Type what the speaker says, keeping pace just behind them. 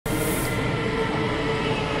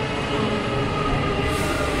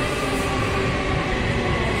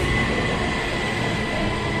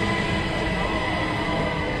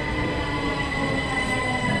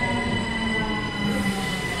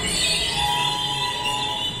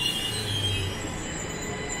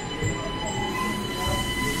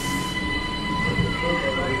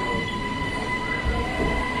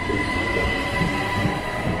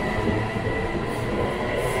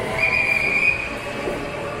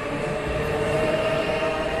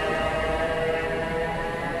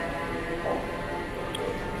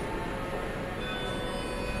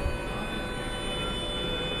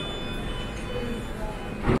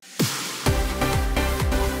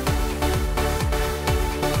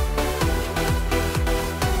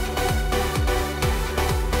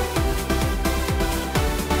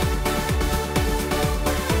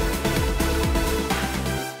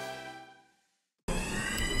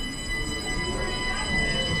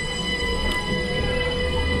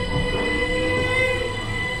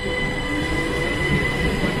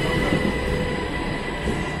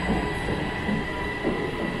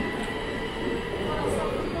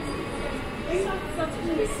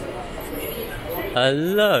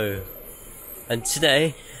Hello, and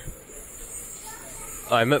today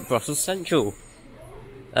I'm at Brussels Central,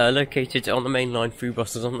 located on the main line through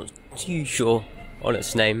Brussels. I'm not too sure on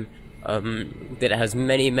its name, that it has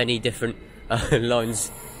many different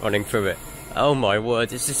lines running through it. Oh my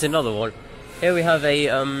word, is this another one? Here we have a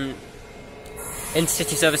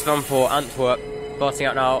intercity service bound for Antwerp, starting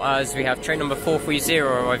out now as we have train number 430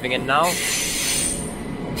 arriving in now.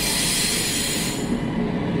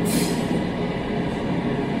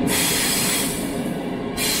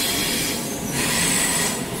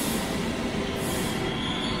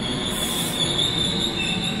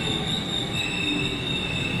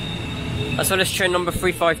 As well as train number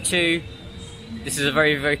 352. This is a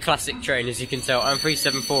very classic train, as you can tell, and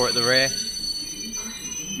 374 at the rear.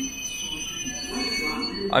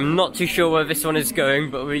 I'm not too sure where this one is going,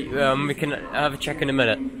 but we can have a check in a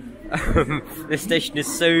minute. This station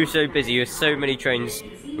is so busy with so many trains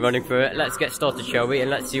running through it. Let's get started, shall we? And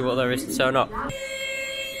let's see what there is to turn up.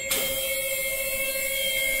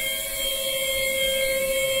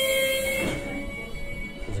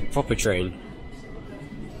 It's a proper train.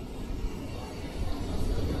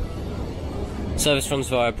 Service runs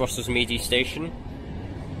via Bruxelles Midi station.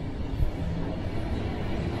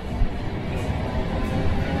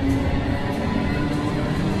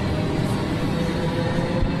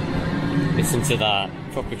 Listen to that,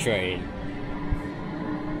 proper train.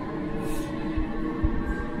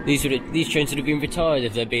 These trains would have been retired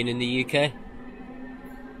if they'd been in the UK.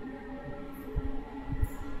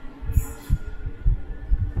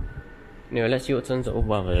 Anyway, let's see what turns up. Oh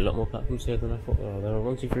wow, there are a lot more platforms here than I thought. Oh, there are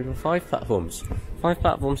 1, 2, 3, 4, 5 platforms. 5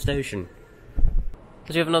 platform station.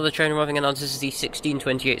 So we have another train arriving in now. This is the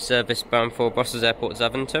 1628 service bound for Brussels Airport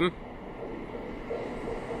Zaventem.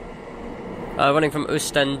 Running from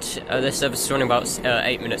Ostend, this service is running about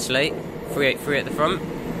 8 minutes late. 383 at the front.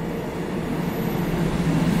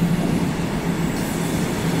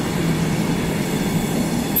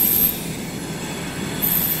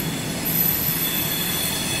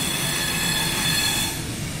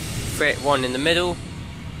 One in the middle,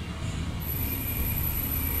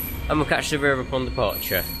 and we'll catch the rear upon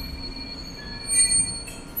departure.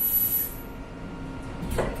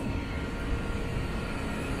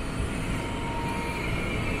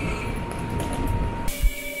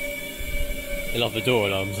 I love the door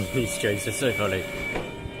alarms on these trains, they're so funny.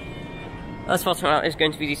 As far as out is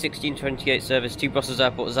going to be the 1628 service to Brussels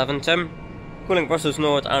Airport Zaventem, calling Brussels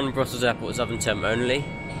Nord and Brussels Airport Zaventem only.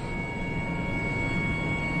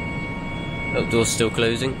 Oh, door's still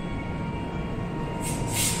closing.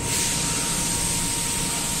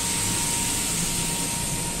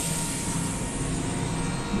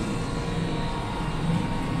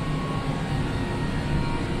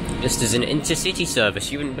 This is an intercity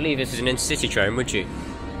service. You wouldn't believe this is an intercity train, would you?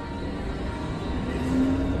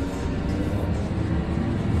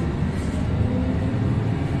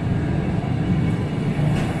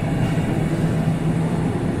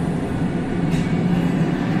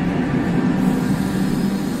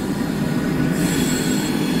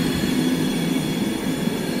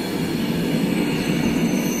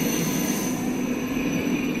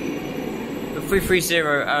 The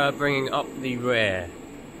 330 bringing up the rear.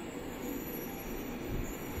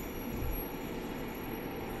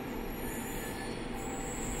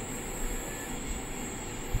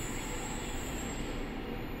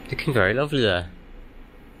 Looking very lovely there.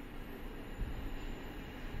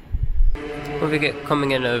 What do we get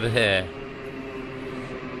coming in over here?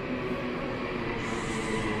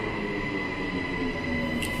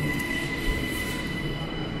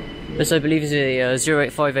 This I believe is a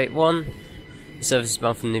 08581. The service is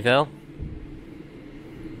bound from Nivelles.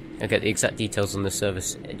 I'll get the exact details on the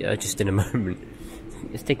service just in a moment.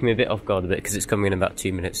 It's taking me a bit off guard a bit because it's coming in about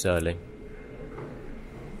 2 minutes early.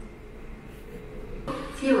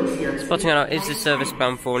 Spotting out is the service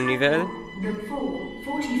bound for Nivelles. The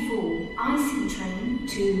 444 IC train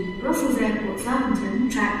to Brussels Airport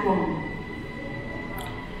Zaventem, track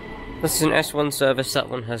 1. This is an S1 service, that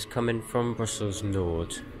one has come in from Brussels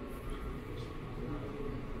Nord.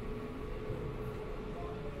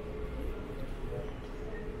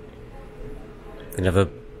 We'll have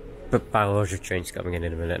a barrage of trains coming in a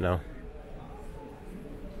minute now.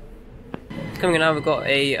 Coming in now, we've got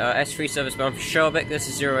a S3 service bound for Schaerbeek. This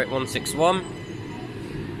is 08161.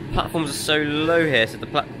 Platforms are so low here, so the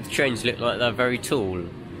trains look like they're very tall.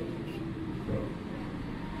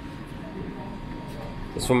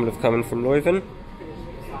 This one would have come in from Leuven.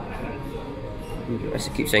 I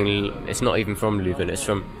keep saying it's not even from Leuven, it's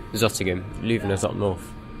from Zottegem. Leuven is up north.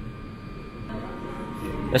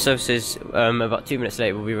 The service is about 2 minutes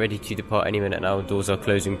late. We'll be ready to depart any minute now. Doors are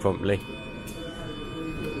closing promptly.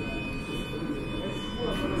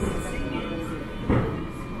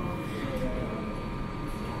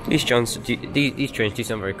 These trains do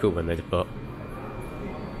sound very cool when they depart.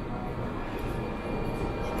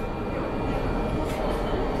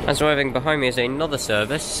 As arriving behind me is another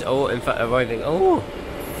service, or in fact arriving,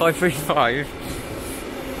 535.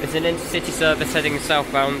 It's an intercity service heading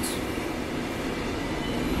southbound.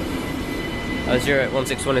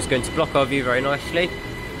 08161 is going to block our view very nicely.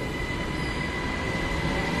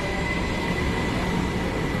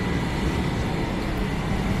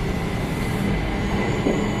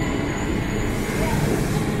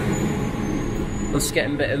 Let's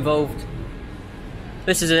get a bit involved.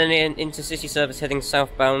 This is an intercity service heading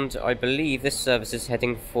southbound. I believe this service is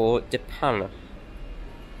heading for De Panne.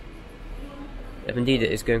 If indeed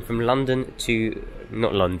it is going from London to,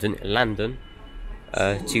 not London, London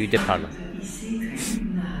to De Panne.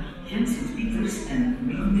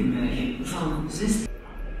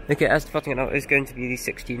 Okay, as departing out is going to be the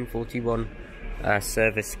 1641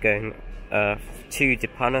 service going to De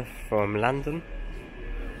Panne from London,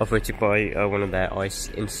 operated by one of their ICE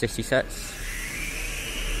intercity sets.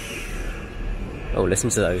 Oh, listen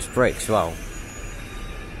to those brakes, wow.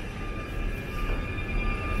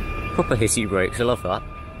 Proper hissy brakes, I love that.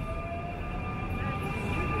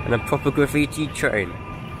 And a proper graffiti train.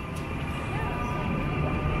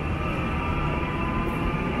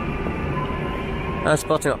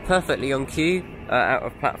 Spotting up perfectly on cue, out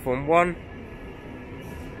of platform 1.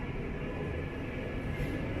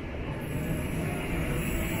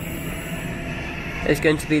 It's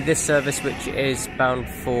going to be this service which is bound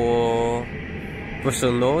for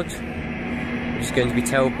Brussels Nord, which is going to be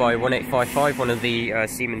tailed by 1855, one of the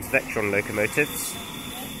Siemens Vectron locomotives.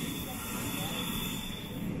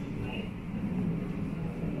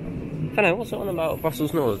 I don't know, what's that one about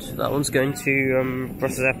Brussels Nord? That one's going to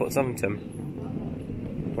Brussels Airport Southampton.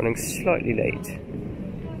 Running slightly late.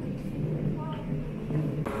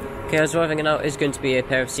 Okay, as arriving out is going to be a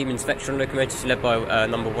pair of Siemens Vectron locomotives led by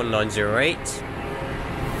number 1908.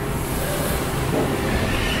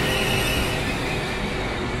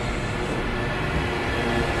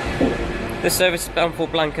 This service is bound for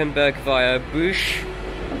Blankenberg via Bruges.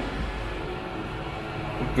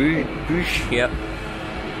 Bruges, yep.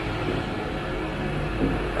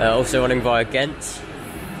 Also running via Ghent.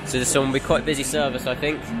 So this one will be quite a busy service, I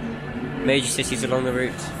think. Major cities along the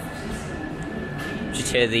route. You should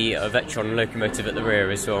hear the Vectron locomotive at the rear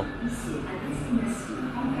as well.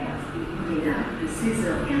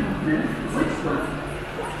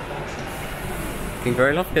 Looking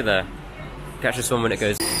very lovely there. Catch this one when it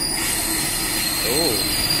goes. Oh.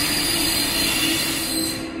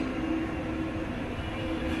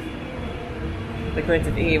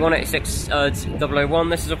 Locomotive E186001.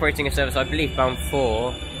 This is operating a service, I believe, bound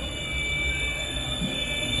for. It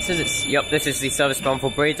says it's. Yep, this is the service bound for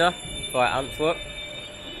Breda via Antwerp,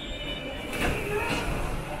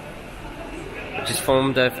 which is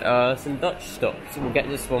formed of some Dutch stock. So we'll get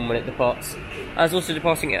this one when it departs. As also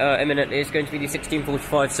departing imminently is going to be the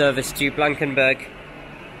 1645 service to Blankenberg.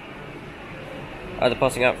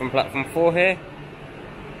 Departing out from platform 4 here.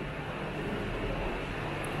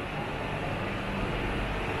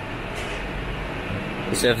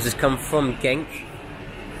 The service has come from Genk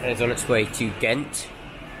and is on its way to Ghent.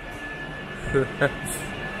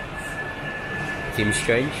 Seems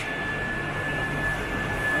strange.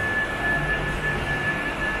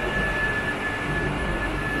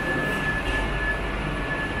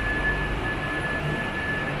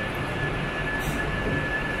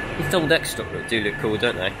 These double deck stock do look cool,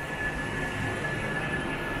 don't they?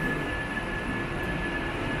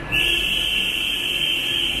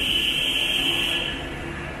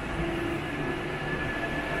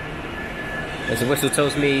 As the whistle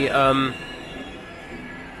tells me, oh,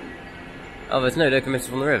 there's no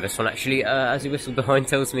locomotive on the rear of this one actually. As the whistle behind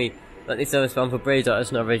tells me that the service bound for Breda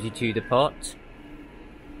is now ready to depart.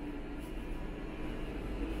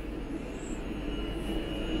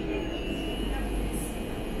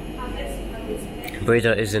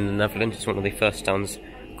 Breda is in the Netherlands. It's one of the first towns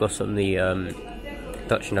across on the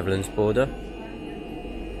Dutch-Netherlands border.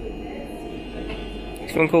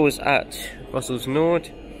 This one calls at Brussels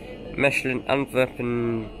Nord, Mechelen,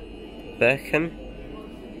 Antwerpen, Bergen,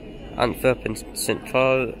 Antwerpen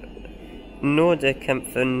Centraal,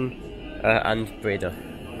 Noorderkempen, and Breda.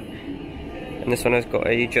 And this one has got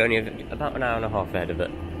a journey of about an hour and a half ahead of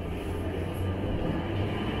it.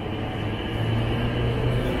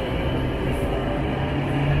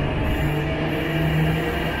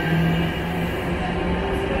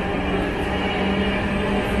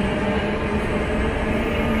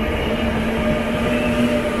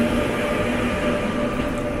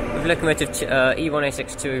 Locomotive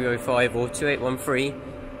E186205 or 2813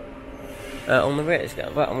 On the rear,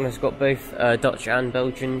 that one has got both Dutch and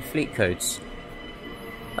Belgian fleet codes.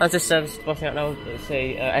 As this service is spotting out now, it's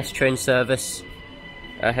a S-train service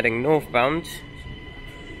heading northbound.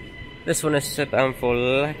 This one is bound for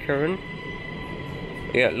Lokeren.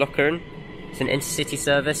 Yeah, Lokeren. It's an intercity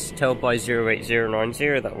service, tailed by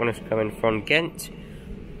 08090. That one is coming from Ghent.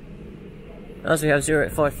 As we have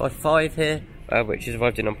 08555 here, which has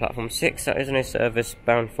arrived in on platform 6. That is a service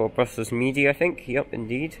bound for Bruxelles Midi, I think. Yup,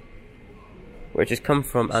 indeed. Which has come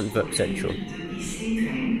from Antwerp Central.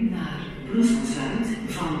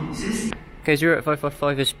 Okay,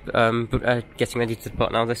 08555 is getting ready to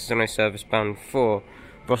depart now. This is a service bound for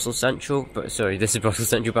Brussels Central, but sorry, this is Brussels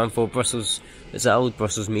Central bound for Brussels Zuid,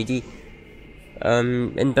 Brussels Midi.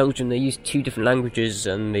 In Belgium they use two different languages,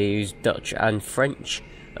 and they use Dutch and French,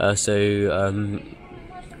 so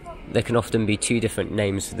there can often be two different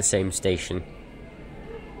names for the same station.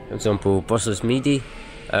 For example, Brussels Midi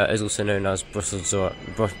is also known as Brussels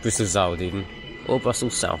Zuid even, or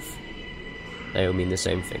Brussels South. They all mean the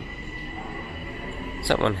same thing.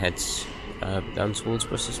 So that one heads down towards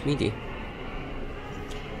Brussels Midi.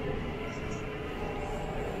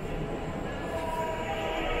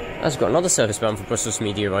 I've got another service bound for Brussels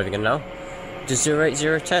Midi arriving in now, to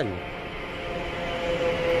 08010.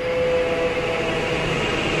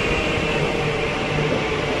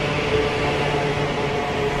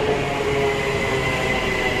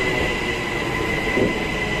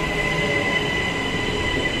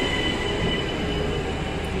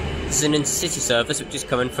 This is an intercity service which is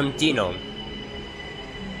coming from Dinan.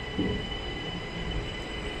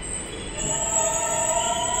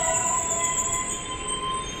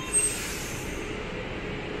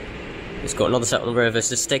 It's got another set on the river.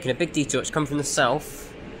 It's taken a big detour. It's come from the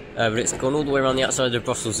south, but it's gone all the way around the outside of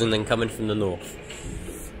Brussels and then coming from the north.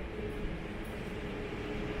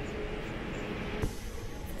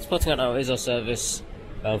 Spotting out now is our service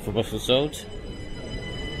bound for Brussels Zuid.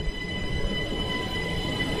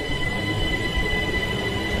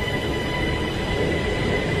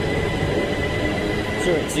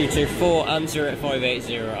 Sure, 224 and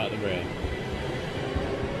 0580 out the rear.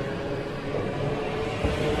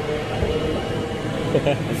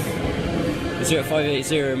 The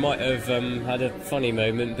 0580 might have had a funny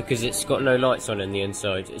moment because it's got no lights on in the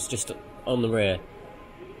inside, it's just on the rear.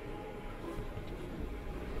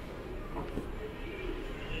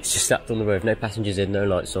 It's just stacked on the road, no passengers in, no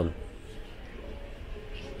lights on.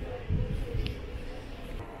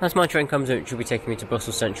 As my train comes in, it will be taking me to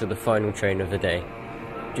Brussels Central, the final train of the day,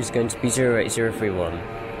 which is going to be 08031.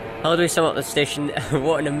 How do we sum up the station?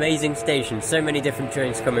 What an amazing station, so many different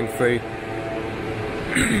trains coming through.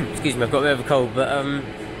 Excuse me, I've got a bit of a cold, but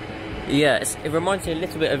yeah, it reminds me a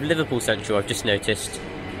little bit of Liverpool Central, I've just noticed.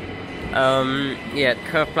 Yeah,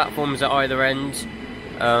 curved platforms at either end,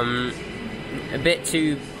 a bit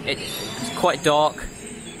too, it's quite dark.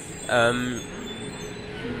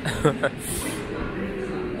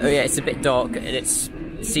 Oh yeah, it's a bit dark, and its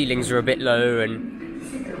ceilings are a bit low,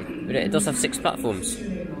 but it does have 6 platforms.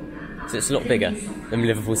 So it's a lot bigger than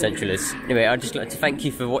Liverpool Central is. Anyway, I'd just like to thank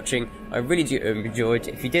you for watching. I really do enjoyed.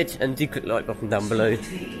 If you did, and do click the like button down below.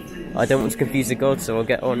 I don't want to confuse the gods, so I'll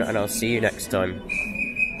get on and I'll see you next time.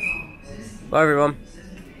 Bye everyone.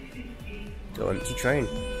 Oh, empty train.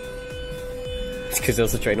 It's because there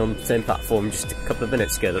was a train on the same platform just a couple of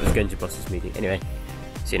minutes ago that was going to Brussels Midi. Anyway,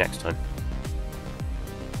 see you next time.